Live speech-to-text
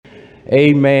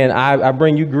Amen. I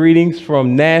bring you greetings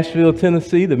from Nashville,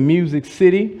 Tennessee, the Music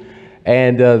City,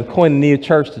 and the Koinonia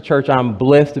Church, the church I'm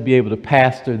blessed to be able to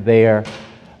pastor there.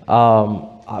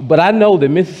 But I know that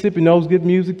Mississippi knows good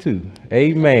music too.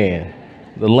 Amen.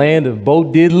 The land of Bo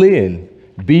Diddley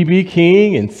and B.B.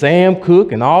 King and Sam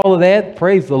Cooke and all of that.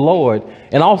 Praise the Lord.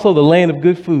 And also the land of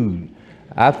good food.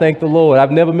 I thank the Lord.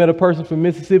 I've never met a person from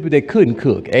Mississippi that couldn't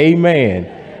cook.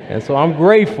 Amen. And so I'm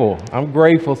grateful.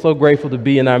 So grateful to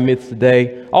be in our midst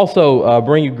today. Also,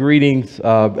 bring you greetings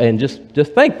and just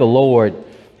thank the Lord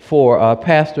for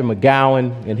Pastor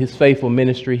McGowan and his faithful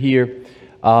ministry here.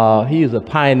 He is a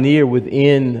pioneer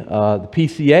within the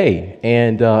PCA,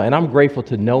 and I'm grateful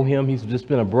to know him. He's just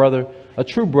been a brother, a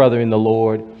true brother in the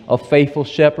Lord, a faithful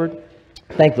shepherd.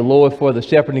 Thank the Lord for the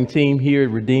shepherding team here at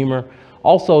Redeemer.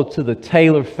 Also to the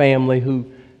Taylor family who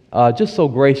just so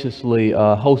graciously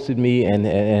hosted me and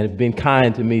have been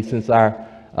kind to me since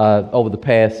over the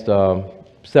past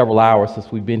several hours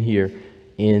since we've been here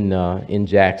in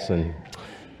Jackson.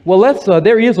 Well,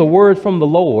 there is a word from the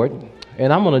Lord,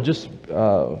 and I'm going to just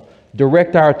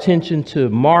direct our attention to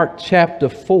Mark chapter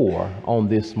 4 on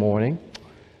this morning.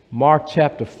 Mark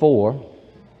chapter 4.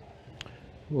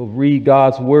 We'll read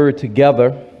God's word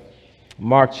together.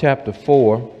 Mark chapter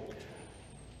 4.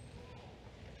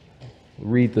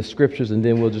 Read the scriptures and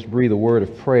then we'll just breathe a word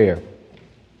of prayer.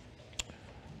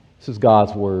 This is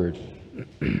God's word.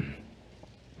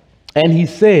 And he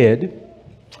said,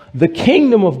 "The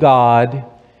kingdom of God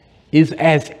is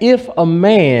as if a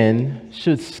man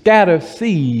should scatter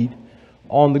seed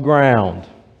on the ground.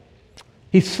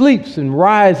 He sleeps and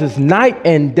rises night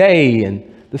and day, and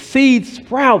the seed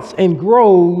sprouts and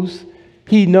grows,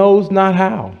 he knows not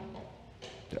how.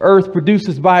 The earth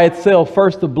produces by itself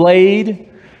first the blade,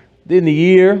 then the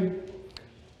ear,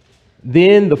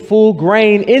 then the full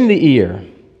grain in the ear.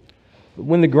 But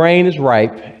when the grain is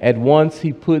ripe, at once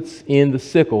he puts in the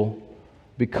sickle,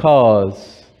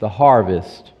 because the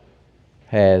harvest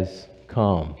has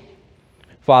come."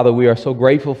 Father, we are so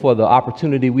grateful for the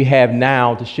opportunity we have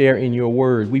now to share in your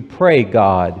word. We pray,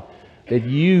 God, that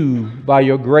you, by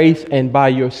your grace and by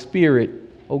your spirit,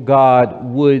 oh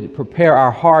God, would prepare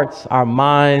our hearts, our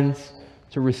minds,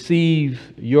 to receive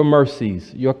your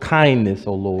mercies, your kindness,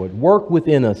 O Lord. Work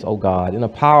within us, O God, in a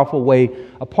powerful way.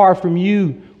 Apart from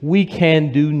you, we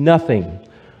can do nothing.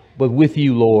 But with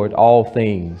you, Lord, all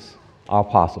things are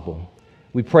possible.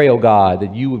 We pray, O God,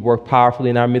 that you would work powerfully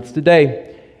in our midst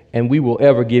today, and we will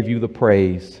ever give you the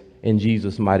praise in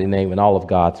Jesus' mighty name. And all of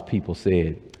God's people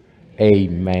said,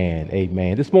 amen,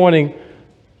 amen. This morning,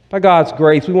 by God's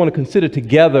grace, we want to consider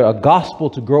together a gospel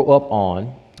to grow up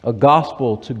on, a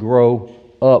gospel to grow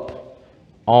up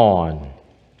on,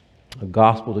 a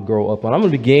gospel to grow up on. I'm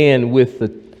going to begin with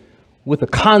the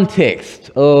context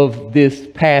of this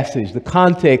passage, the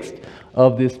context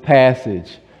of this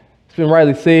passage. It's been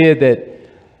rightly said that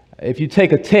if you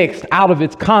take a text out of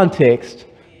its context,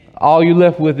 all you're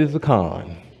left with is a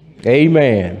con.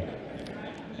 Amen.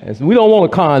 And so we don't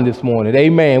want a con this morning.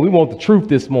 Amen. We want the truth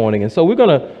this morning. And so we're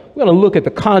going to look at the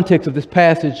context of this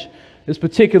passage, this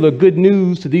particular good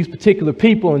news to these particular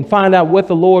people, and find out what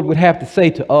the Lord would have to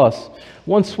say to us.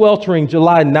 One sweltering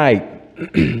July night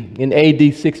in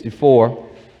AD 64,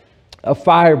 a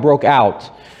fire broke out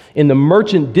in the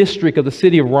merchant district of the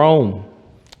city of Rome.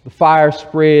 The fire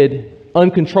spread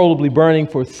uncontrollably, burning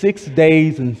for 6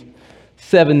 days and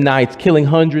 7 nights, killing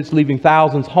hundreds, leaving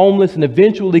thousands homeless, and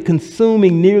eventually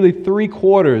consuming nearly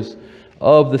 3/4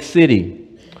 of the city.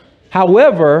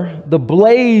 However, the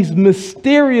blaze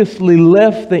mysteriously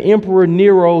left the Emperor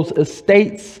Nero's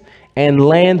estates and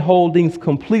land holdings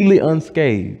completely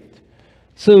unscathed.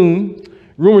 Soon,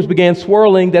 rumors began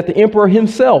swirling that the emperor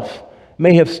himself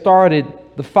may have started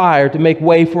the fire to make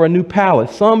way for a new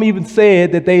palace. Some even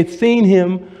said that they had seen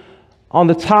him on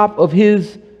the top of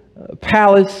his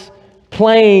palace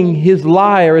playing his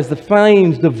lyre as the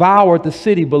flames devoured the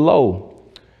city below.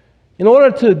 In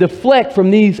order to deflect from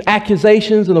these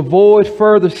accusations and avoid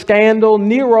further scandal,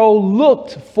 Nero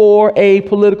looked for a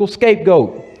political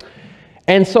scapegoat.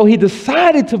 And so he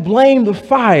decided to blame the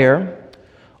fire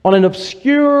on an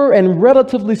obscure and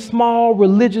relatively small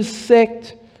religious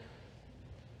sect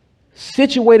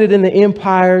situated in the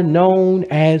empire known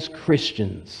as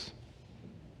Christians.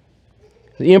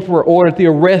 The emperor ordered the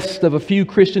arrest of a few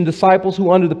Christian disciples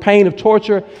who, under the pain of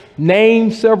torture,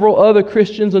 named several other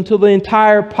Christians until the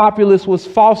entire populace was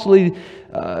falsely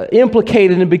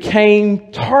implicated and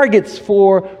became targets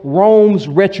for Rome's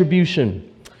retribution.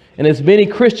 And as many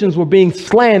Christians were being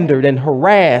slandered and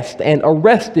harassed and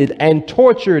arrested and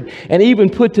tortured and even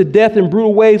put to death in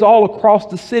brutal ways all across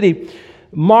the city,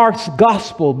 Mark's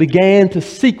gospel began to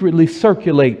secretly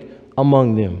circulate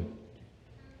among them.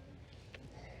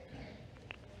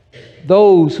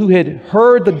 Those who had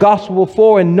heard the gospel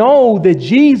before and know that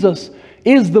Jesus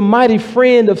is the mighty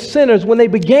friend of sinners, when they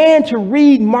began to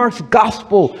read Mark's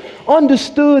gospel,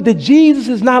 understood that Jesus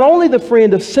is not only the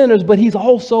friend of sinners, but he's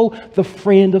also the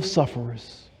friend of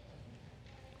sufferers.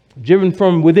 Driven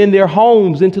from within their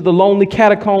homes into the lonely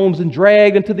catacombs and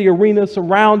dragged into the arena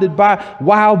surrounded by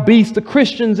wild beasts, the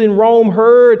Christians in Rome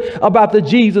heard about the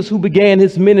Jesus who began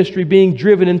his ministry being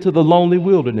driven into the lonely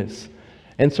wilderness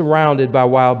and surrounded by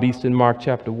wild beasts in Mark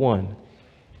chapter 1.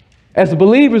 As the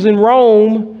believers in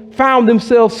Rome found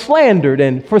themselves slandered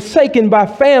and forsaken by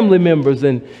family members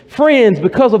and friends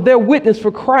because of their witness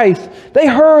for Christ, they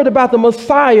heard about the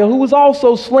Messiah who was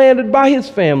also slandered by his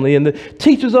family and the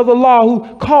teachers of the law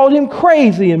who called him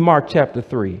crazy in Mark chapter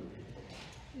 3.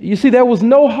 You see, there was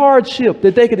no hardship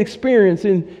that they could experience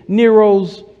in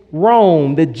Nero's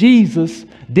Rome that Jesus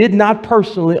did not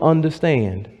personally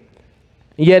understand.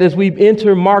 Yet as we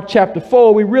enter Mark chapter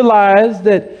 4, we realize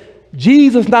that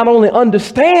Jesus not only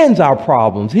understands our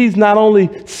problems, he's not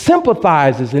only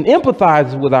sympathizes and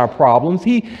empathizes with our problems,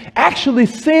 he actually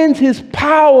sends his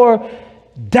power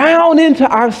down into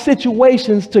our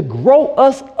situations to grow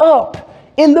us up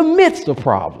in the midst of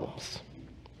problems.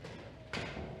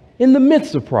 In the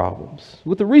midst of problems.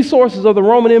 With the resources of the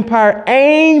Roman Empire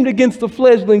aimed against the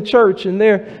fledgling church and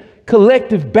their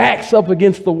collective backs up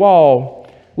against the wall,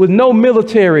 with no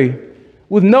military,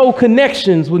 with no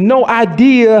connections, with no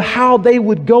idea how they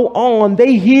would go on,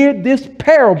 they hear this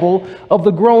parable of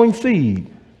the growing seed.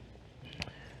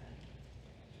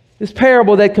 This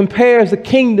parable that compares the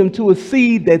kingdom to a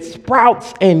seed that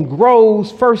sprouts and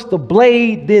grows, first the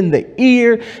blade, then the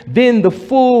ear, then the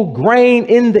full grain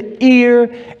in the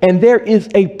ear. And there is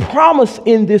a promise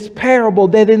in this parable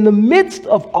that in the midst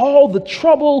of all the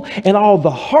trouble and all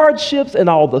the hardships and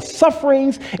all the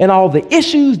sufferings and all the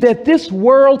issues that this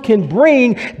world can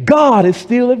bring, God is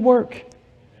still at work.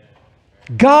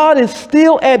 God is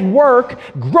still at work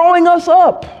growing us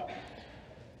up.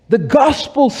 The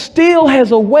gospel still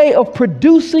has a way of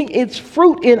producing its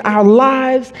fruit in our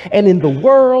lives and in the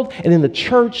world and in the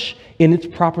church in its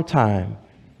proper time.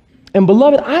 And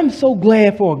beloved, I'm so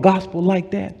glad for a gospel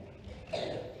like that.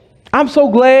 I'm so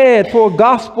glad for a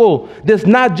gospel that's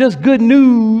not just good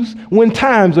news when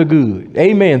times are good.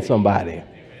 Amen, somebody.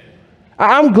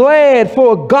 I'm glad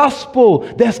for a gospel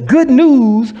that's good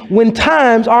news when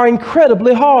times are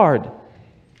incredibly hard.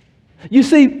 You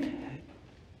see,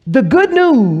 the good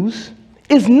news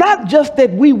is not just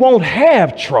that we won't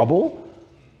have trouble,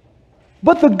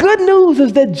 but the good news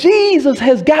is that Jesus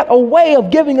has got a way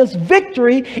of giving us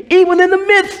victory even in the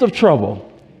midst of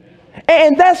trouble.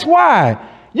 And that's why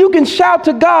you can shout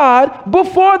to God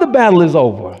before the battle is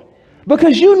over,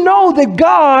 because you know that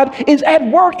God is at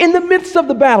work in the midst of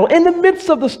the battle, in the midst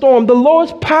of the storm. The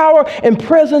Lord's power and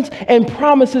presence and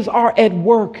promises are at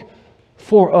work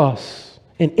for us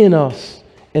and in us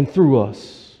and through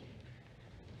us.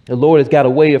 The Lord has got a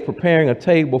way of preparing a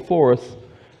table for us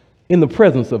in the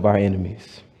presence of our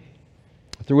enemies.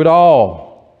 Through it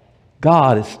all,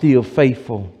 God is still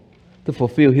faithful to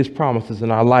fulfill his promises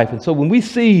in our life. And so when we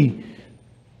see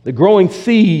the growing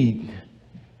seed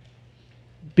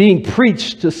being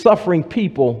preached to suffering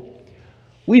people,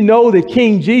 we know that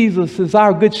King Jesus is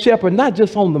our good shepherd, not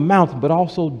just on the mountain, but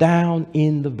also down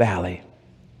in the valley.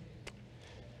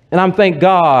 And I'm thank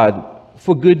God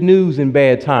for good news in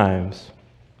bad times.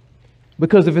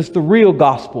 Because if it's the real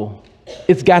gospel,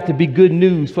 it's got to be good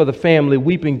news for the family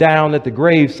weeping down at the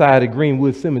graveside at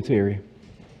Greenwood Cemetery.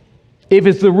 If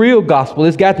it's the real gospel,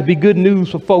 it's got to be good news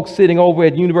for folks sitting over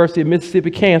at University of Mississippi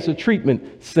Cancer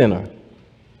Treatment Center.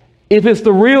 If it's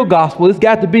the real gospel, it's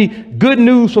got to be good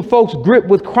news for folks gripped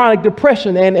with chronic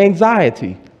depression and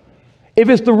anxiety. If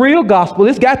it's the real gospel,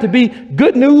 it's got to be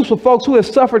good news for folks who have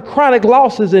suffered chronic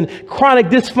losses and chronic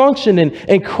dysfunction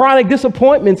and chronic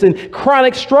disappointments and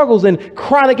chronic struggles and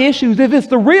chronic issues. If it's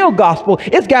the real gospel,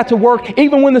 it's got to work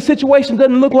even when the situation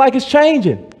doesn't look like it's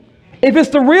changing. If it's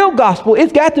the real gospel,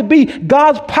 it's got to be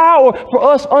God's power for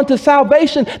us unto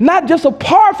salvation, not just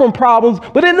apart from problems,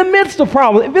 but in the midst of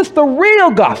problems. If it's the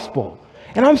real gospel,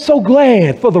 and I'm so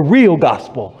glad for the real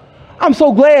gospel. I'm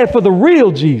so glad for the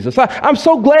real Jesus. I'm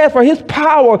so glad for his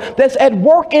power that's at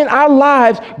work in our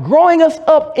lives, growing us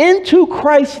up into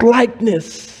Christ's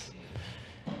likeness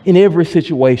in every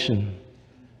situation,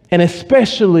 and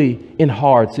especially in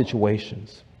hard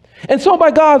situations. And so by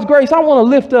God's grace, I want to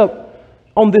lift up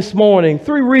on this morning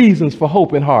 3 reasons for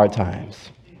hope in hard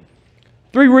times.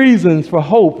 3 reasons for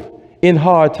hope in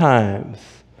hard times.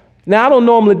 Now, I don't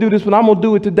normally do this, but I'm going to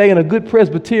do it today in a good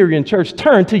Presbyterian church.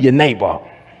 Turn to your neighbor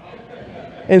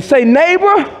and say,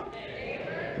 neighbor,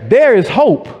 There is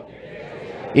hope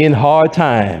in hard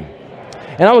time.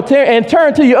 And I'm going to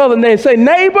turn to your other neighbor and say,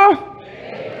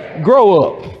 neighbor, grow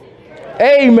up.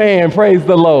 Amen. Praise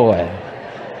the Lord.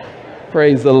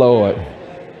 Praise the Lord.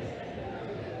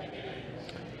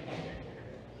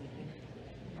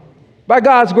 By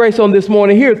God's grace on this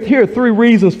morning, here are 3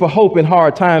 reasons for hope in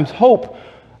hard times. Hope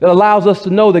that allows us to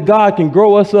know that God can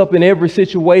grow us up in every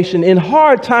situation. In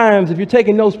hard times, if you're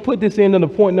taking notes, put this in under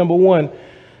point number 1.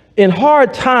 In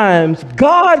hard times,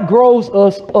 God grows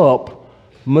us up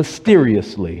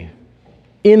mysteriously.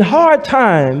 In hard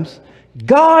times,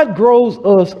 God grows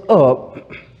us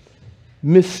up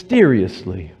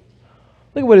mysteriously.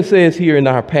 Look at what it says here in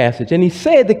our passage. And he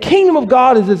said, the kingdom of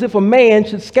God is as if a man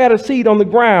should scatter seed on the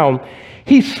ground.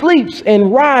 He sleeps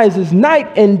and rises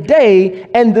night and day,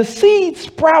 and the seed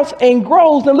sprouts and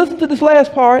grows. And listen to this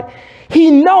last part.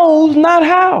 He knows not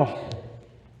how.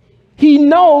 He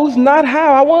knows not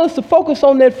how. I want us to focus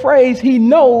on that phrase, he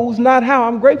knows not how.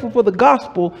 I'm grateful for the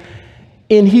gospel,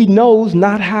 and he knows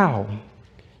not how.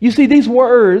 You see, these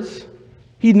words,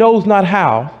 he knows not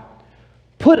how,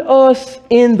 put us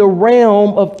in the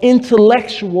realm of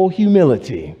intellectual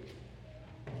humility.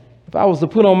 If I was to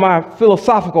put on my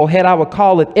philosophical hat, I would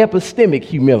call it epistemic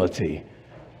humility.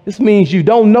 This means you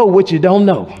don't know what you don't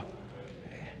know.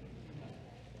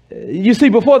 You see,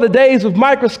 before the days of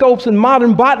microscopes and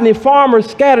modern botany, farmers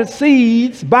scattered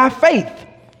seeds by faith,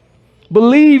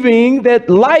 believing that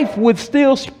life would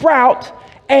still sprout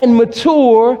and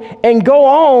mature and go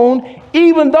on,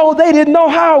 even though they didn't know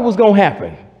how it was going to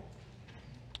happen.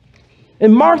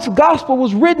 And Mark's gospel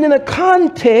was written in a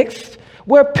context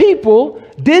where people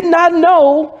did not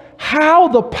know how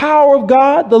the power of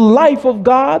God, the life of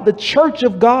God, the church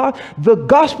of God, the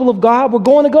gospel of God were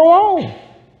going to go on.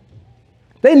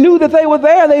 They knew that they were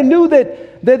there. They knew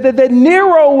that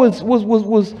Nero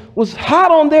was hot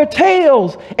on their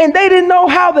tails, and they didn't know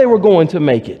how they were going to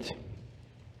make it.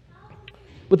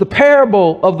 But the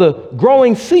parable of the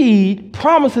growing seed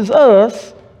promises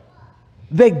us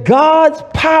that God's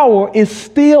power is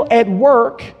still at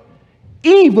work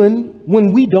even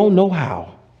when we don't know how.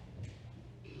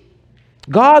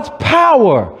 God's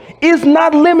power is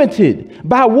not limited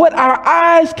by what our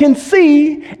eyes can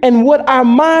see and what our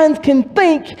minds can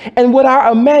think and what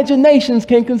our imaginations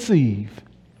can conceive.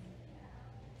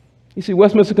 You see,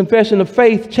 Westminster Confession of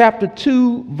Faith, chapter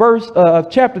 2,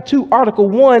 article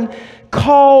 1,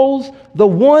 calls the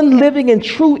one living and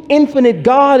true infinite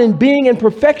God in being and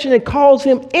perfection, it calls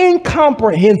him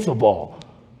incomprehensible.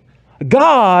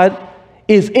 God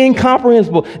is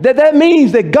incomprehensible. That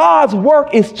means that God's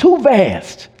work is too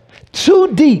vast,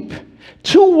 too deep,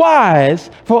 too wise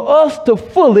for us to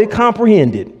fully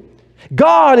comprehend it.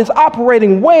 God is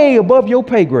operating way above your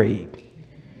pay grade.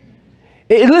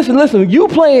 Listen, you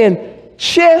playing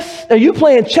chess, or you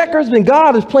playing checkers, then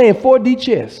God is playing 4D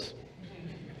chess.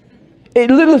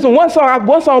 Listen, one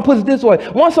song puts it this way.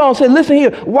 One song said, listen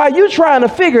here, while you're trying to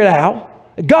figure it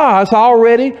out, God's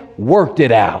already worked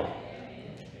it out.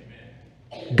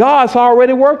 God's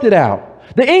already worked it out.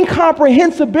 The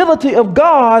incomprehensibility of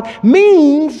God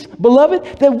means,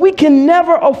 beloved, that we can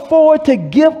never afford to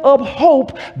give up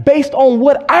hope based on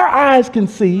what our eyes can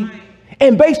see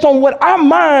and based on what our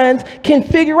minds can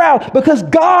figure out, because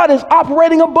God is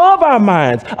operating above our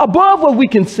minds, above what we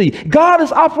can see. God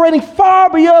is operating far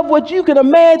beyond what you can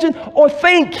imagine or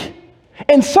think.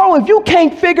 And so if you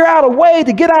can't figure out a way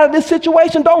to get out of this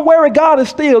situation, don't worry, God has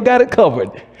still got it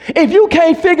covered. If you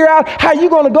can't figure out how you're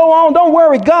going to go on, don't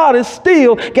worry, God has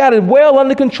still got it well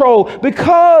under control,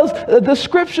 because the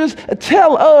scriptures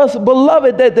tell us,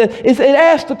 beloved, that it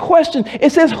asks the question,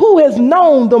 it says, who has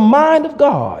known the mind of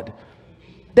God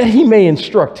that he may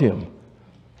instruct him?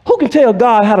 Who can tell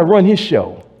God how to run his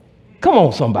show? Come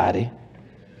on, somebody.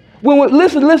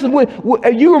 Listen,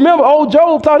 you remember old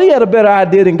Job thought he had a better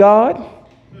idea than God.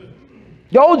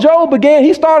 Old Job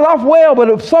he started off well,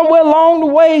 but somewhere along the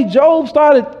way, Job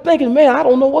started thinking, man, I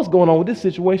don't know what's going on with this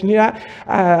situation here.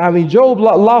 I mean, Job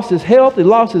lost his health, he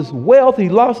lost his wealth, he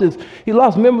lost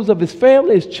members of his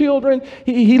family, his children.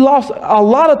 He lost a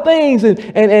lot of things,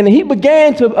 and he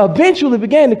eventually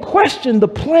began to question the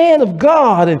plan of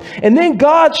God. And then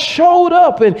God showed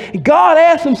up, and God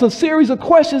asked him some series of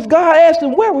questions. God asked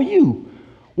him, where were you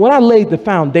when I laid the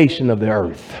foundation of the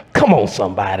earth? Come on,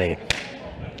 somebody.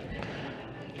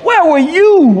 Where were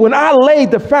you when I laid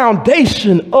the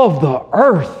foundation of the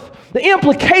earth? The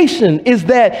implication is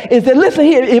that, listen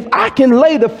here, if I can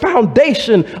lay the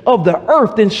foundation of the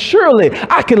earth, then surely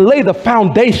I can lay the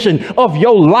foundation of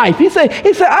your life. He said,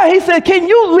 can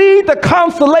you lead the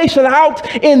constellation out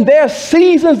in their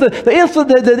seasons?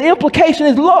 The implication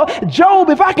is, Lord, Job,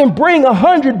 if I can bring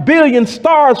 100 billion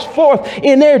stars forth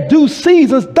in their due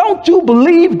seasons, don't you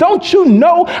believe? Don't you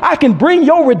know I can bring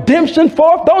your redemption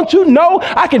forth? Don't you know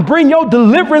I can bring your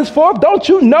deliverance forth? Don't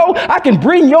you know I can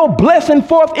bring your blessing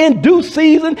forth in due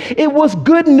season? It was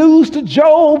good news to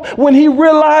Job when he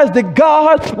realized that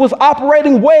God was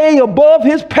operating way above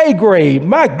his pay grade.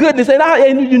 My goodness.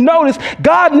 And you notice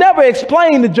God never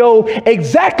explained to Job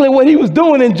exactly what he was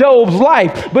doing in Job's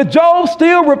life, but Job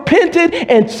still repented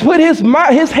and put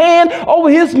his hand over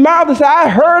his mouth and said, I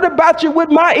heard about you with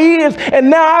my ears, and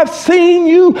now I've seen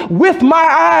you with my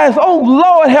eyes. Oh,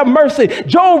 Lord, have mercy.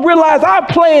 Job realized I'm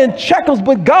playing checkers,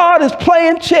 but God is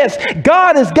playing chess.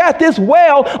 God has got this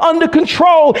well under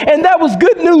control. And that was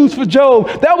good news for Job.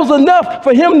 That was enough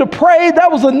for him to pray.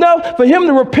 That was enough for him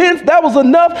to repent. That was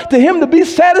enough to him to be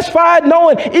satisfied,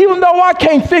 knowing even though I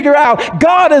can't figure out,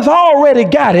 God has already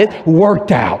got it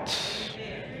worked out.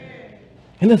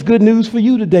 And that's good news for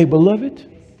you today, beloved.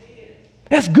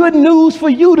 That's good news for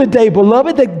you today,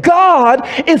 beloved, that God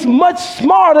is much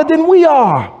smarter than we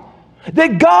are.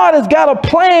 That God has got a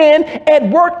plan at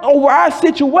work over our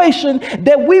situation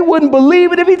that we wouldn't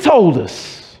believe it if he told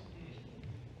us.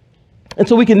 And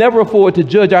so we can never afford to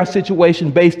judge our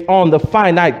situation based on the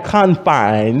finite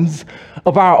confines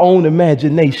of our own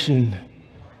imagination.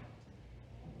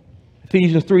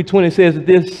 Ephesians 3:20 says it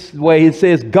this way. It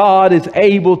says, God is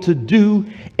able to do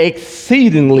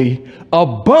exceedingly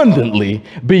abundantly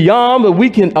beyond what we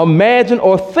can imagine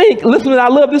or think. Listen, I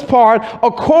love this part,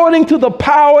 according to the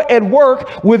power at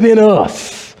work within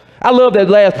us. I love that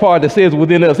last part that says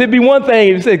within us. It'd be one thing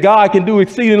if you said God can do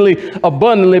exceedingly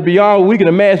abundantly beyond what we can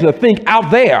imagine or think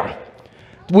out there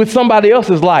with somebody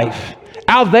else's life,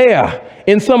 out there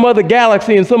in some other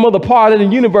galaxy, in some other part of the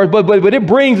universe, but it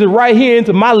brings it right here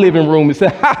into my living room. It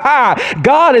says,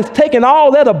 God has taken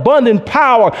all that abundant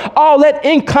power, all that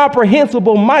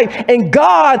incomprehensible might, and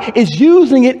God is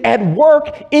using it at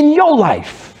work in your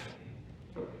life.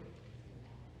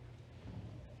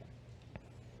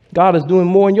 God is doing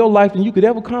more in your life than you could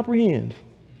ever comprehend.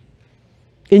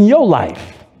 In your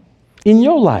life. In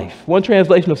your life. One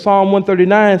translation of Psalm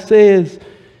 139 says,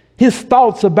 his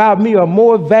thoughts about me are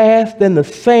more vast than the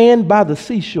sand by the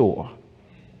seashore.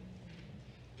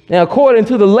 Now, according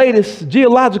to the latest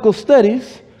geological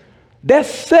studies, that's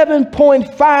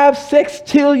 7.5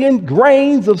 sextillion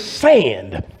grains of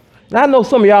sand. Now, I know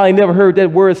some of y'all ain't never heard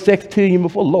that word sextillion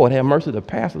before. Lord have mercy, the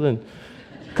pastor. And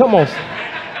come on.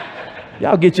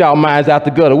 Y'all get y'all minds out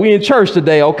the gutter. We in church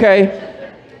today, okay?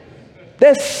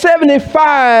 That's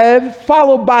 75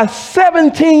 followed by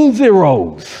 17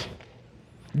 zeros.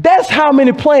 That's how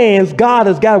many plans God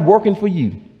has got working for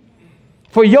you,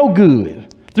 for your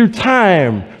good, through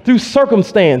time, through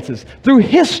circumstances, through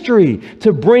history,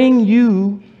 to bring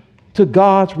you to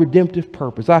God's redemptive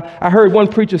purpose. I heard one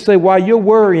preacher say, while you're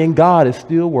worrying, God is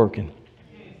still working.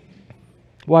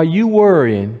 While you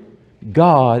worrying,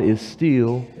 God is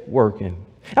still working.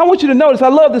 I want you to notice, I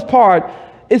love this part.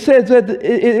 It says that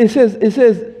it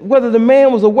says whether the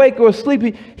man was awake or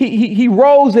asleep, he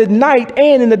rose at night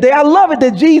and in the day. I love it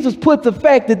that Jesus put the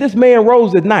fact that this man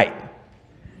rose at night.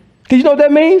 Because you know what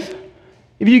that means?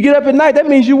 If you get up at night, that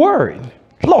means you're worried.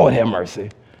 Lord have mercy.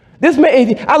 This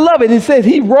man, I love it. It says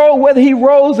he rose, whether he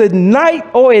rose at night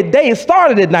or at day. It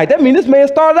started at night. That means this man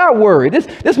started out worried.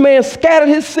 This man scattered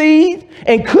his seed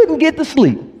and couldn't get to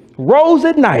sleep. Rose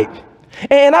at night.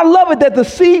 And I love it that the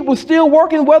seed was still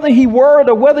working whether he worried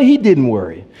or whether he didn't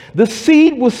worry. The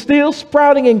seed was still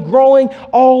sprouting and growing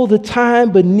all the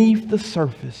time beneath the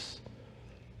surface.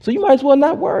 So you might as well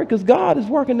not worry because God is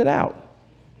working it out.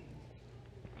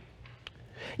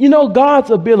 You know, God's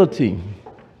ability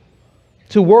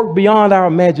to work beyond our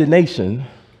imagination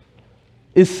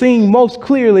is seen most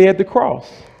clearly at the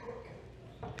cross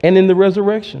and in the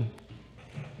resurrection.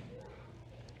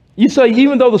 You say,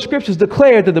 even though the scriptures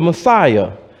declared that the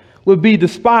Messiah would be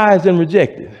despised and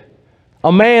rejected,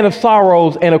 a man of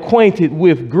sorrows and acquainted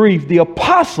with grief, the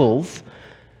apostles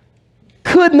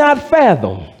could not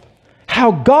fathom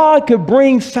how God could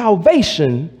bring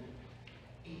salvation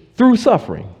through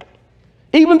suffering.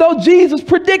 Even though Jesus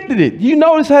predicted it. You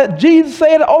notice how Jesus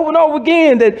said over and over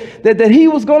again that he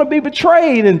was going to be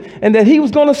betrayed and that he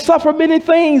was going to suffer many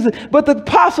things. But the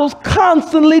apostles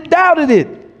constantly doubted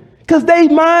it because their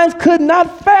minds could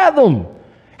not fathom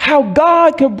how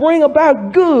God could bring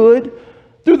about good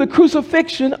through the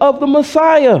crucifixion of the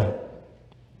Messiah.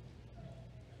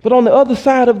 But on the other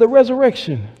side of the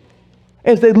resurrection,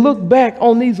 as they look back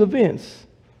on these events,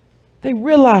 they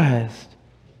realized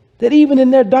that even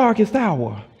in their darkest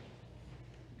hour,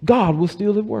 God was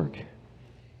still at work.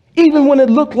 Even when it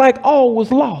looked like all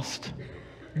was lost,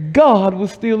 God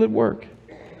was still at work.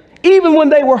 Even when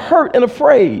they were hurt and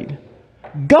afraid,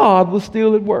 God was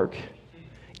still at work.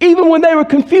 Even when they were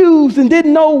confused and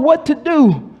didn't know what to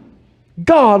do,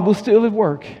 God was still at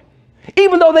work.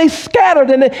 Even though they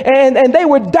scattered and they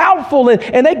were doubtful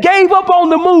and they gave up on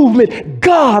the movement,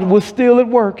 God was still at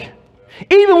work.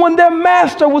 Even when their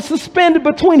master was suspended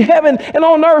between heaven and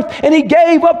on earth and he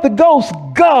gave up the ghost,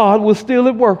 God was still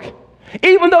at work.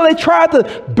 Even though they tried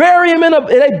to bury him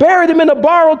they buried him in a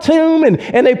borrowed tomb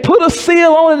and they put a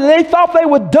seal on it and they thought they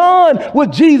were done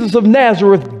with Jesus of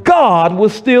Nazareth, God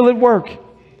was still at work.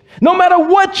 No matter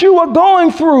what you are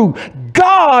going through,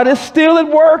 God is still at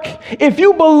work. If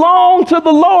you belong to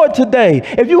the Lord today,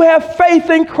 if you have faith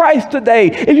in Christ today,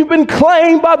 if you've been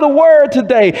claimed by the word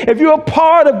today, if you're a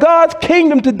part of God's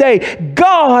kingdom today,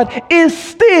 God is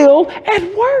still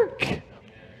at work.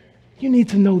 You need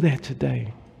to know that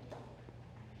today.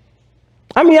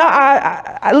 I mean,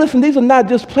 I listen, these are not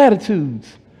just platitudes.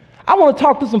 I want to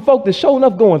talk to some folk that's showing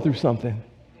up going through something.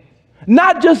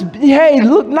 Not just, hey,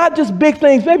 look, not just big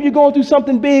things. Maybe you're going through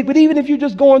something big, but even if you're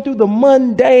just going through the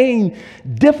mundane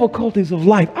difficulties of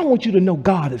life, I want you to know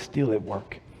God is still at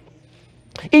work.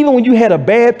 Even when you had a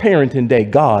bad parenting day,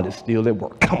 God is still at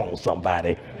work. Come on,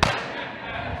 somebody.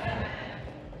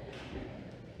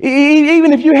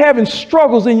 Even if you're having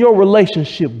struggles in your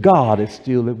relationship, God is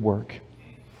still at work.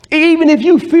 Even if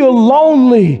you feel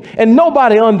lonely and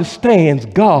nobody understands,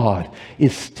 God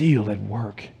is still at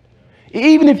work.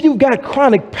 Even if you've got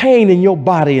chronic pain in your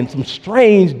body and some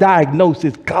strange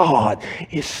diagnosis, God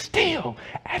is still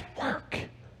at work.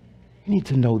 You need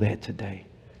to know that today.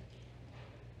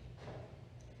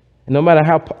 And no matter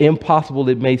how impossible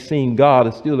it may seem, God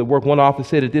is still at work. One author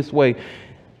said it this way.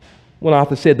 One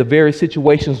author said, the very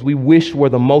situations we wish were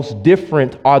the most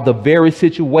different are the very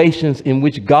situations in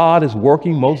which God is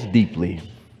working most deeply.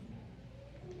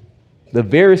 I'm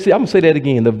going to say that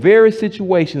again. The very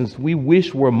situations we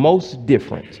wish were most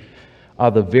different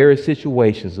are the very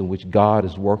situations in which God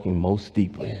is working most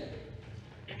deeply.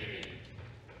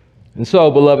 And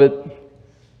so, beloved,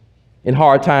 in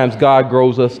hard times, God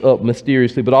grows us up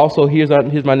mysteriously. But also, here's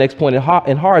my next point.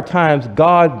 In hard times,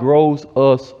 God grows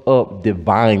us up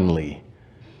divinely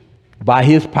by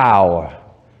his power,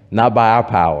 not by our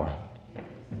power.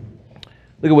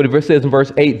 Look at what it says in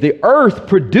verse 8. The earth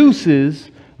produces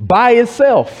by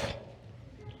itself.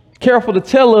 Careful to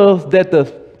tell us that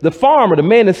the farmer, the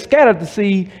man that scattered the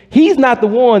seed, he's not the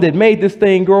one that made this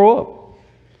thing grow up.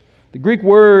 The Greek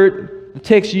word the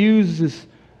text uses is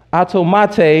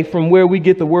automate, from where we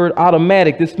get the word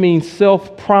automatic. This means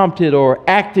self-prompted or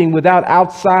acting without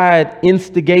outside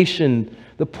instigation.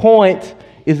 The point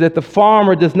is that the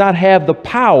farmer does not have the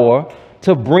power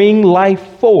to bring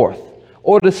life forth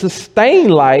or to sustain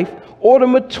life or to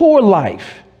mature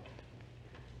life.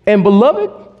 And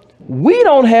beloved, we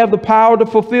don't have the power to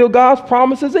fulfill God's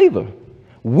promises either.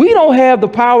 We don't have the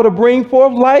power to bring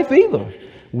forth life either.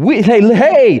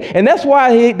 And that's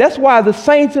why the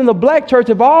saints in the black church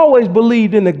have always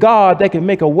believed in the God that can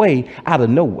make a way out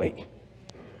of no way.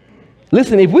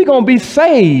 Listen, if we're going to be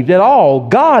saved at all,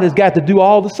 God has got to do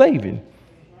all the saving.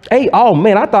 Hey, oh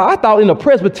man, I thought in the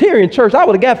Presbyterian church I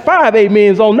would have got 5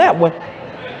 amens on that one.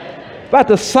 About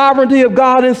the sovereignty of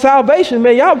God in salvation,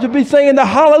 man. Y'all should be singing the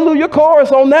hallelujah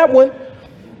chorus on that one.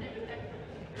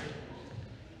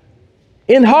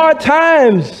 In hard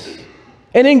times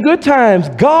and in good times,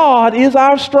 God is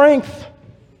our strength.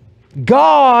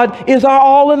 God is our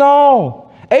all in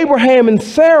all. Abraham and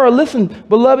Sarah, listen,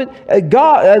 beloved,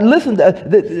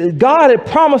 God had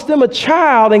promised them a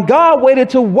child, and God waited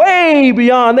to way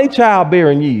beyond their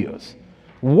childbearing years.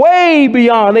 Way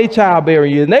beyond their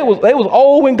childbearing years. And they was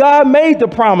old when God made the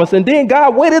promise, and then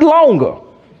God waited longer.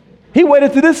 He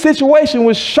waited till this situation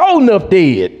was sure enough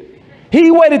dead. He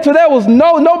waited till there was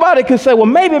nobody could say, well,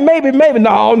 maybe.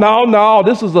 No.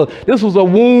 This was a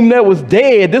womb that was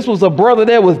dead. This was a brother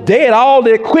that was dead. All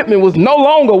the equipment was no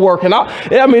longer working.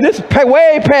 This is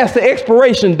way past the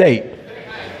expiration date.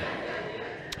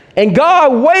 And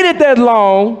God waited that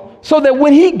long so that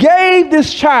when he gave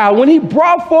this child, when he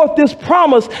brought forth this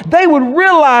promise, they would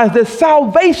realize that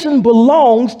salvation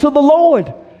belongs to the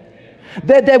Lord.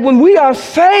 That when we are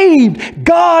saved,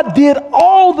 God did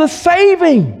all the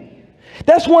saving.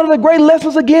 That's one of the great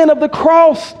lessons again of the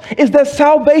cross, is that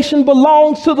salvation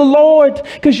belongs to the Lord.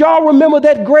 Because y'all remember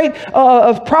that great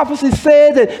prophecy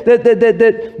said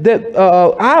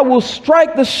that I will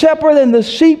strike the shepherd and the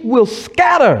sheep will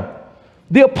scatter.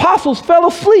 The apostles fell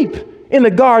asleep in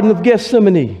the Garden of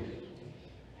Gethsemane.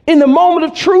 In the moment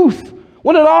of truth,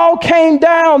 when it all came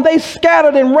down, they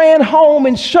scattered and ran home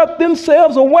and shut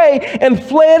themselves away and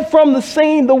fled from the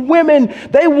scene. The women,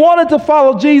 they wanted to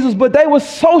follow Jesus, but they were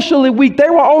socially weak. They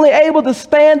were only able to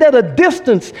stand at a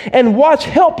distance and watch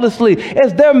helplessly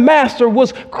as their master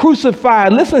was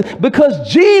crucified. Listen, because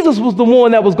Jesus was the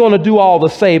one that was going to do all the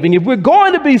saving. If we're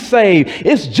going to be saved,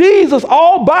 it's Jesus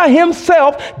all by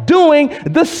himself doing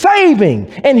the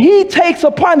saving. And he takes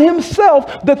upon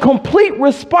himself the complete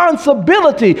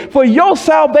responsibility for your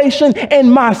salvation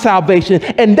and my salvation.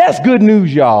 And that's good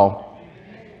news, y'all.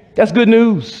 That's good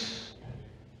news.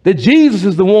 That Jesus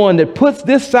is the one that puts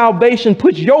this salvation,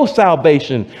 puts your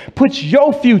salvation, puts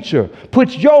your future,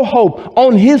 puts your hope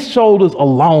on his shoulders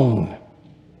alone.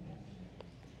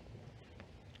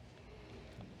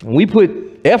 And we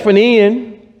put effort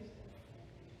in,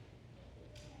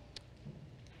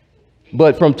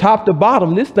 but from top to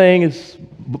bottom, this thing is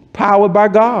powered by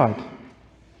God.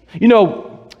 You know,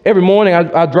 every morning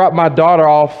I drop my daughter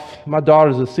off. My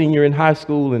daughter's a senior in high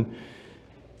school, and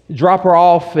drop her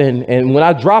off. And when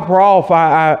I drop her off,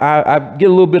 I get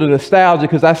a little bit of nostalgia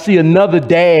because I see another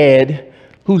dad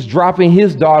who's dropping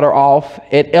his daughter off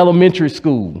at elementary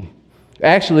school.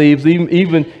 Actually, it's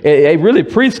even really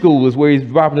preschool is where he's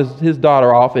dropping his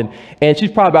daughter off. And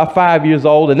she's probably about 5 years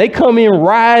old. And they come in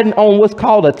riding on what's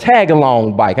called a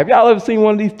tag-along bike. Have y'all ever seen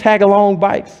one of these tag-along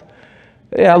bikes?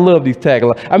 Yeah, I love these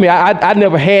tag-along. I mean, I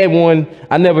never had one.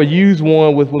 I never used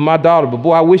one with my daughter, but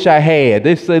boy, I wish I had.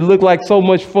 They look like so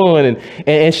much fun.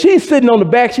 And she's sitting on the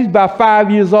back. She's about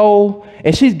 5 years old,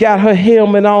 and she's got her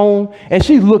helmet on, and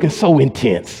she's looking so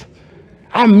intense.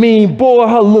 I mean, boy,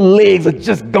 her little legs are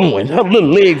just going. Her little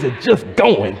legs are just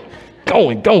going.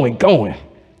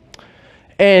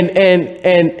 And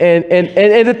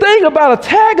the thing about a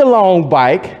tag-along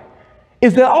bike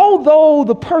is that although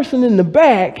the person in the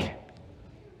back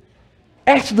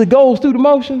actually goes through the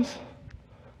motions,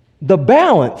 the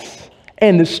balance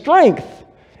and the strength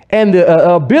and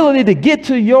the ability to get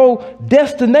to your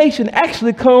destination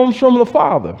actually comes from the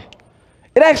Father.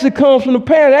 It actually comes from the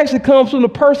parent. It actually comes from the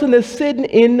person that's sitting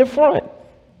in the front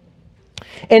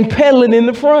and pedaling in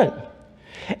the front.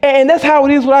 And that's how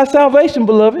it is with our salvation,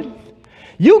 beloved.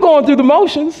 You going through the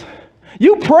motions.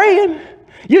 You praying.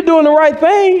 You're doing the right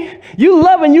thing. You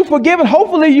loving, you forgiving.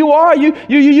 Hopefully you are.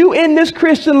 You in this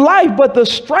Christian life, but the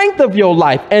strength of your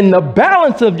life and the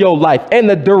balance of your life and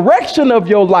the direction of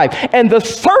your life and the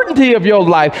certainty of your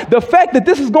life, the fact that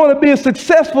this is going to be a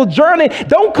successful journey,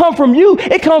 don't come from you.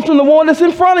 It comes from the one that's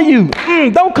in front of you.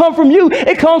 Don't come from you.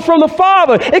 It comes from the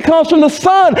Father. It comes from the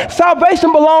Son.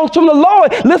 Salvation belongs from the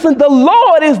Lord. Listen, the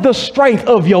Lord is the strength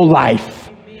of your life.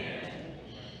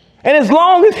 And as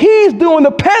long as he's doing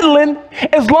the pedaling,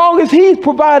 as long as he's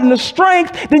providing the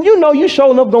strength, then you know you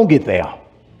sure enough gonna get there.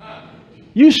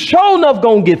 You sure enough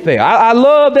gonna get there. I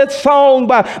love that song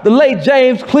by the late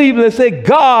James Cleveland that said,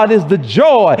 God is the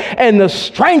joy and the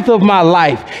strength of my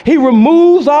life. He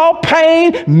removes all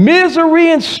pain, misery,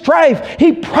 and strife.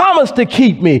 He promised to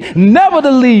keep me, never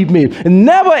to leave me,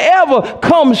 never ever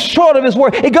come short of his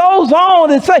word. It goes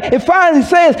on and it finally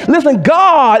says, listen,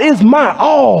 God is my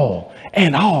all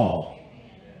and all.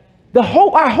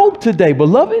 Our hope today,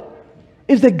 beloved,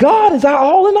 is that God is our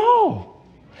all in all.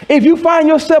 If you find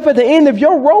yourself at the end of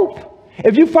your rope,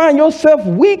 if you find yourself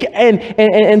weak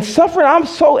and suffering,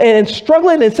 and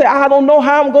struggling and say, I don't know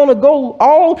how I'm going to go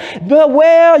on,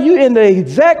 well, you're in the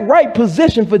exact right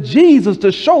position for Jesus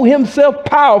to show himself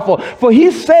powerful. For he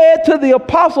said to the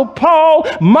Apostle Paul,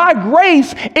 my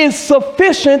grace is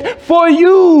sufficient for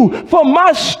you, for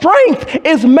my strength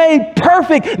is made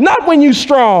perfect, not when you're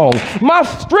strong. My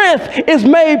strength is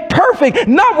made perfect,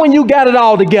 not when you got it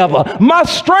all together. My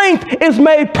strength is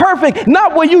made perfect,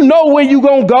 not when you know where you're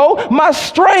going to go. My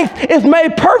strength is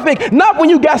made perfect, not when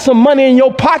you got some money in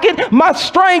your pocket. My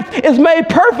strength is made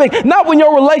perfect, not when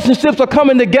your relationships are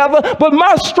coming together, but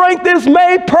my strength is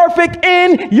made perfect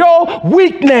in your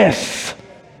weakness.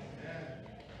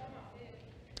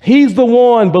 He's the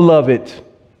one, beloved,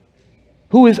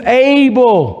 who is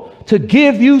able to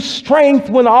give you strength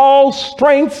when all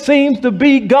strength seems to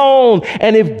be gone.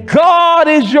 And if God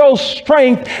is your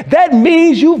strength, that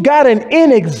means you've got an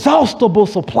inexhaustible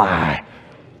supply.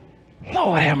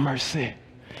 Lord have mercy.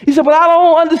 He said, but I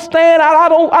don't understand. I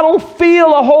don't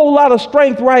feel a whole lot of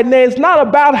strength right now. It's not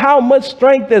about how much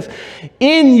strength is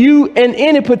in you in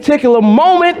any particular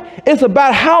moment. It's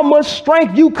about how much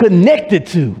strength you connected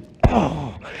to. Oh.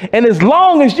 And as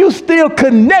long as you still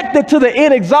connected to the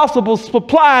inexhaustible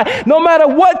supply, no matter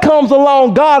what comes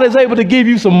along, God is able to give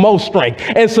you some more strength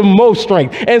and some more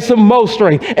strength and some more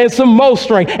strength and some more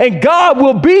strength. And God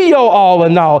will be your all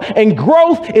in all. And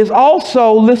growth is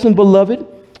also, listen, beloved,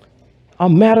 a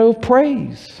matter of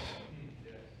praise.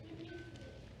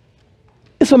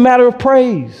 It's a matter of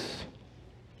praise.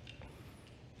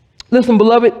 Listen,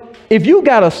 beloved, if you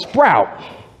got a sprout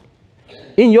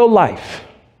in your life,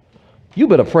 you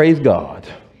better praise God.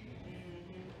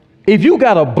 If you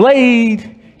got a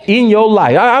blade in your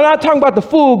life, I'm not talking about the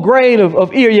full grain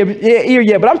of ear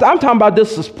yet, but I'm talking about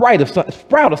this sprout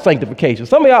of sanctification.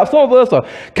 Some of us are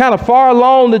kind of far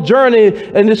along the journey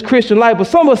in this Christian life, but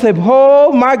some of us say,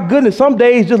 oh my goodness, some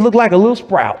days just look like a little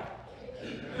sprout.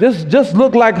 This just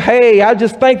look like, hey, I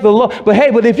just thank the Lord. But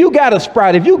hey, but if you got a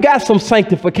sprout, if you got some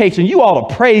sanctification, you ought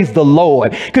to praise the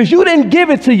Lord because you didn't give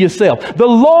it to yourself. The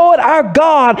Lord, our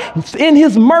God, in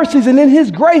his mercies and in his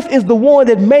grace is the one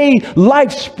that made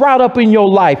life sprout up in your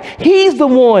life. He's the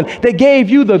one that gave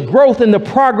you the growth and the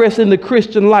progress in the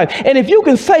Christian life. And if you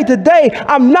can say today,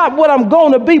 I'm not what I'm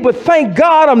going to be, but thank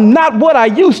God I'm not what I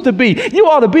used to be, you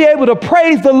ought to be able to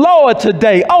praise the Lord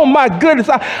today. Oh my goodness.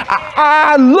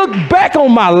 I look back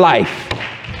on my life.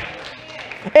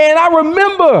 And I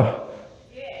remember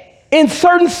in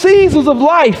certain seasons of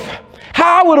life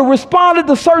how I would have responded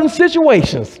to certain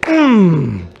situations.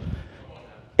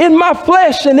 In my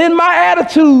flesh and in my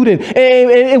attitude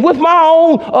and with my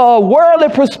own worldly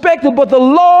perspective, but the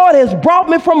Lord has brought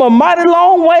me from a mighty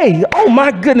long way. Oh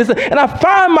my goodness. And I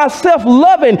find myself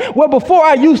loving where before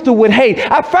I used to would hate.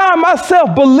 I find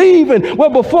myself believing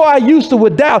where before I used to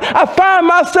would doubt. I find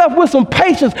myself with some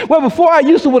patience where before I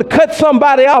used to would cut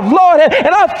somebody off. Lord,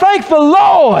 and I thank the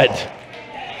Lord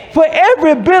for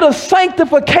every bit of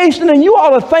sanctification, and you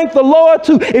ought to thank the Lord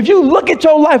too. If you look at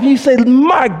your life and you say,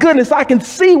 my goodness, I can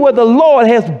see where the Lord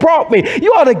has brought me,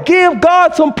 you ought to give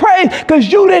God some praise because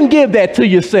you didn't give that to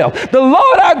yourself. The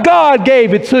Lord our God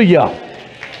gave it to you.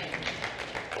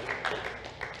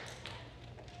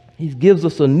 He gives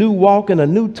us a new walk and a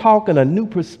new talk and a new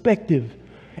perspective.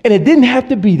 And it didn't have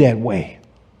to be that way.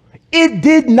 It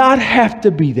did not have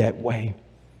to be that way.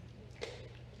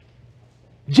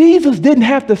 Jesus didn't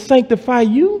have to sanctify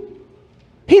you.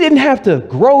 He didn't have to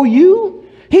grow you.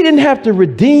 He didn't have to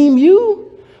redeem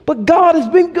you. But God has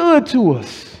been good to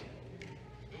us.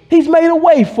 He's made a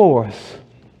way for us.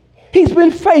 He's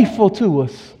been faithful to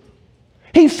us.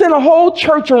 He sent a whole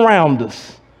church around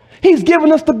us. He's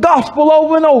given us the gospel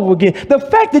over and over again. The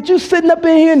fact that you're sitting up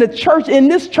in here in the church, in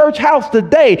this church house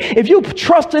today, if you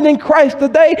trusting in Christ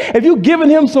today, if you giving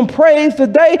him some praise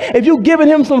today, if you giving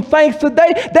him some thanks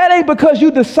today, that ain't because you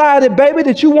decided, baby,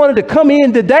 that you wanted to come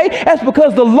in today. That's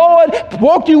because the Lord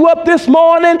woke you up this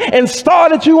morning and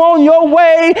started you on your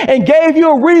way and gave you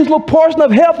a reasonable portion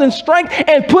of health and strength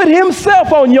and put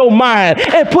himself on your mind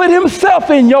and put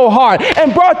himself in your heart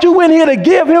and brought you in here to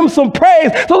give him some praise.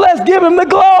 So let's give him the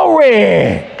glory.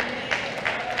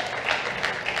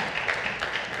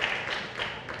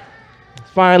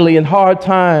 Finally, in hard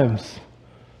times,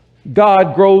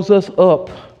 God grows us up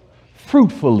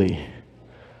fruitfully.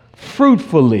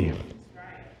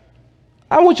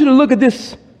 I want you to look at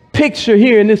this picture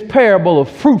here in this parable of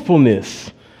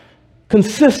fruitfulness,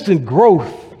 consistent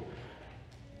growth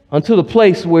unto the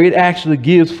place where it actually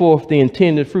gives forth the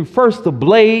intended fruit. First the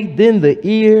blade, then the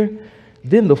ear,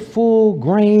 then the full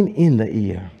grain in the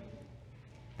ear.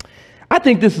 I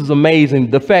think this is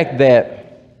amazing, the fact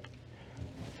that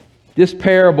this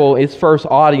parable, its first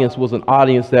audience was an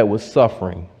audience that was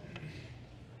suffering.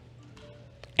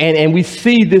 And we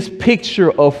see this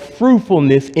picture of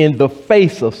fruitfulness in the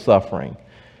face of suffering.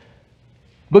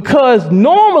 Because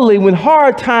normally when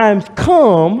hard times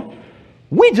come,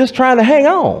 we just trying to hang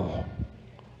on.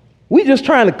 We just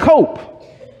trying to cope.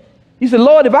 You said,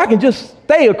 Lord, if I can just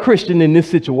stay a Christian in this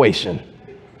situation.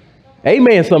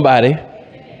 Amen, somebody.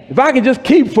 If I can just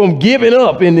keep from giving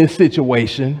up in this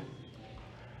situation,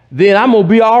 then I'm going to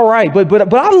be all right.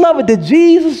 But I love it that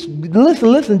Jesus,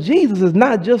 listen, Jesus is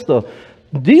not just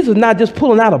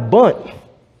pulling out a bunt.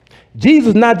 Jesus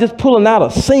is not just pulling out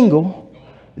a single.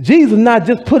 Jesus not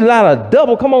just putting out a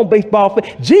double, come on, baseball.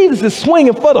 Jesus is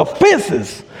swinging for the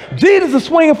fences. Jesus is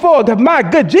swinging for, my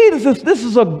good, this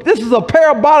is a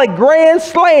parabolic grand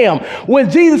slam when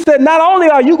Jesus said, not only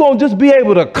are you going to just be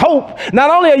able to cope, not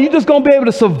only are you just going to be able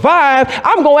to survive,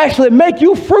 I'm going to actually make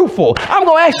you fruitful. I'm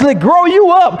going to actually grow you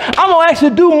up. I'm going to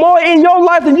actually do more in your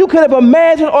life than you could have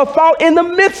imagined or thought in the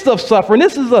midst of suffering.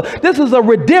 This is a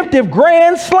redemptive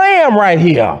grand slam right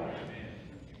here.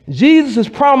 Jesus is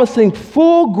promising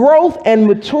full growth and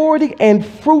maturity and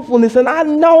fruitfulness. And I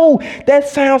know that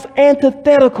sounds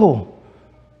antithetical,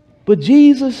 but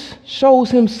Jesus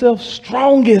shows himself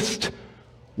strongest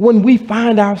when we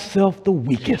find ourselves the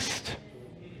weakest.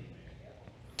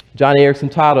 Joni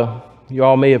Eareckson Tada, you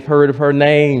all may have heard of her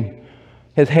name,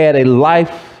 has had a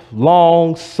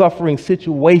lifelong suffering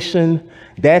situation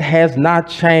that has not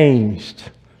changed.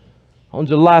 On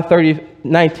July 30th,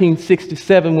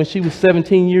 1967, when she was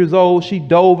 17 years old, she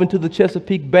dove into the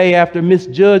Chesapeake Bay after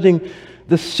misjudging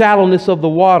the shallowness of the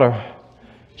water.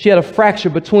 She had a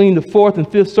fracture between the fourth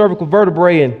and fifth cervical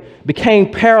vertebrae and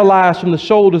became paralyzed from the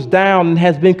shoulders down and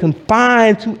has been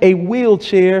confined to a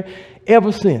wheelchair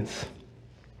ever since.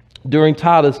 During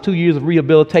Tada's 2 years of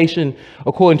rehabilitation,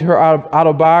 according to her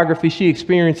autobiography, she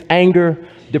experienced anger,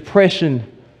 depression,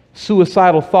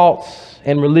 suicidal thoughts,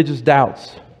 and religious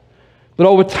doubts. But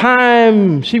over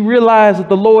time, she realized that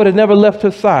the Lord had never left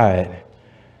her side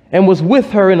and was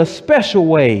with her in a special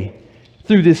way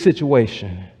through this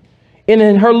situation. And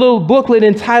in her little booklet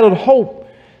entitled Hope,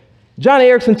 Joni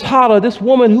Eareckson Tada, this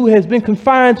woman who has been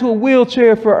confined to a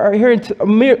wheelchair for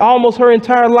almost her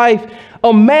entire life,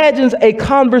 imagines a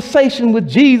conversation with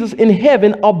Jesus in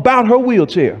heaven about her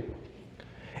wheelchair.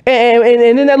 And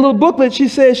in that little booklet, she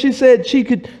said she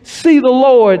could see the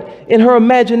Lord in her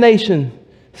imagination,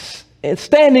 and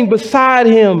standing beside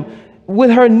him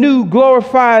with her new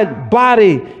glorified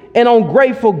body and on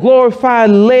grateful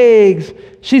glorified legs.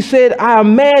 She said, I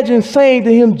imagine saying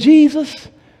to him, Jesus,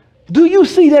 do you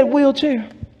see that wheelchair?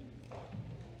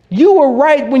 You were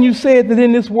right when you said that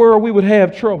in this world we would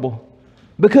have trouble,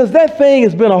 because that thing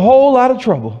has been a whole lot of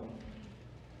trouble.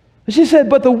 She said,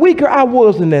 but the weaker I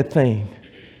was in that thing,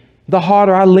 the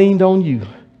harder I leaned on you.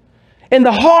 And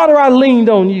the harder I leaned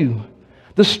on you,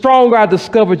 the stronger I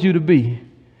discovered you to be.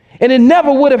 And it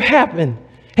never would have happened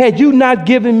had you not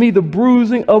given me the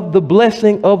bruising of the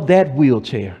blessing of that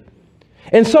wheelchair.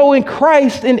 And so in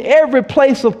Christ, in every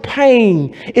place of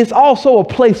pain is also a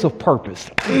place of purpose.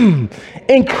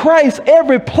 In Christ,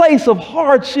 every place of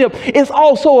hardship is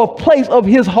also a place of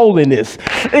his holiness.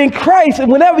 In Christ,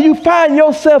 whenever you find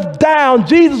yourself down,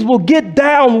 Jesus will get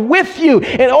down with you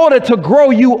in order to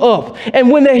grow you up.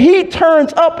 And when the heat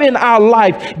turns up in our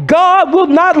life, God will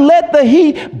not let the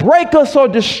heat break us or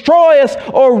destroy us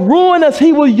or ruin us.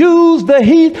 He will use the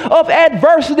heat of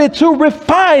adversity to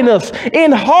refine us.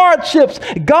 In hardships,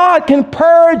 God can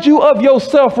purge you of your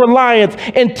self-reliance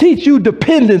and teach you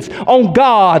dependence on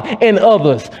God and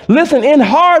others. Listen, in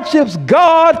hardships,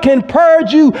 God can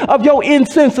purge you of your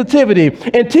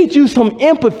insensitivity and teach you some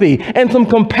empathy and some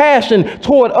compassion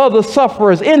toward other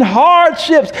sufferers. In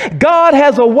hardships, God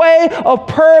has a way of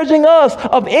purging us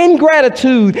of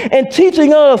ingratitude and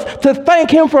teaching us to thank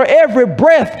him for every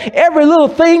breath, every little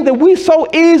thing that we so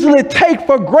easily take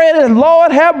for granted.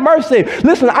 Lord, have mercy.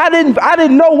 Listen, I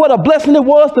didn't know what a blessing it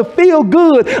was to feel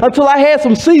good until I had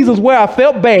some seasons where I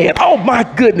felt bad. Oh my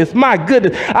goodness.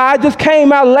 I just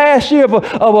came out last year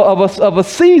of a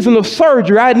season of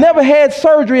surgery. I had never had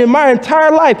surgery in my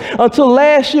entire life until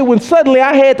last year, when suddenly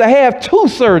I had to have 2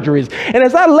 surgeries. And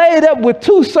as I laid up with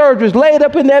 2 surgeries, laid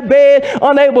up in that bed,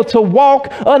 unable to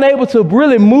walk, unable to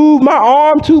really move my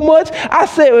arm too much, I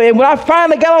said, and when I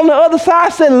finally got on the other side, I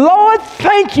said, Lord,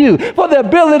 thank you for the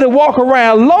ability to walk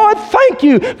around. Lord, thank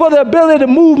you for the ability to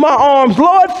move my arms.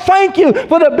 Lord, thank you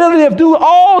for the ability to do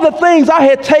all the things I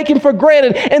had taken for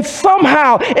granted. And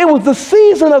somehow it was the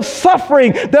season of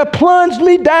suffering that plunged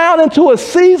me down into a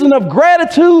season of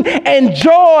gratitude and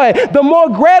joy. The more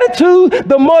gratitude,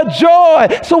 the more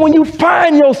joy. So when you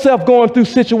find yourself going through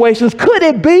situations, could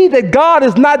it be that God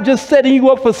is not just setting you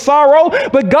up for sorrow,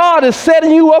 but God is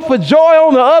setting you up for joy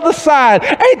on the other side?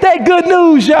 Ain't that good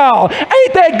news, y'all?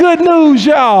 Ain't that good news,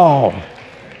 y'all?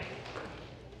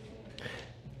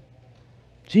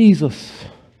 Jesus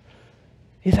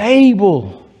is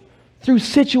able, through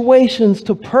situations,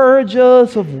 to purge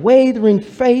us of wavering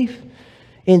faith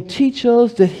and teach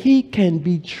us that he can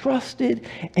be trusted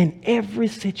in every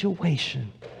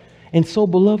situation. And so,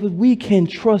 beloved, we can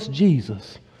trust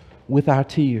Jesus with our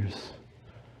tears,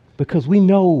 because we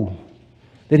know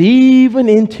that even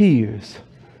in tears,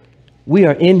 we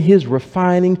are in his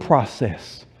refining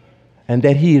process, and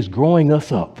that he is growing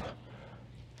us up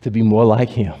to be more like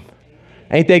him.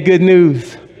 Ain't that good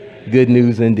news? Good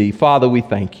news indeed. Father, we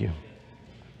thank you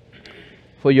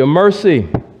for your mercy,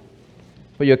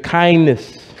 for your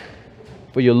kindness,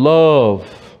 for your love,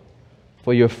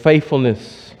 for your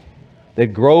faithfulness that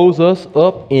grows us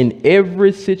up in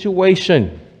every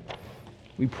situation.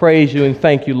 We praise you and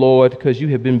thank you, Lord, because you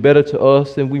have been better to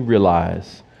us than we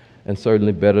realize, and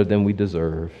certainly better than we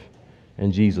deserve.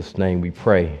 In Jesus' name we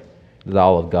pray. Let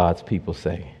all of God's people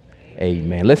say,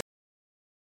 amen.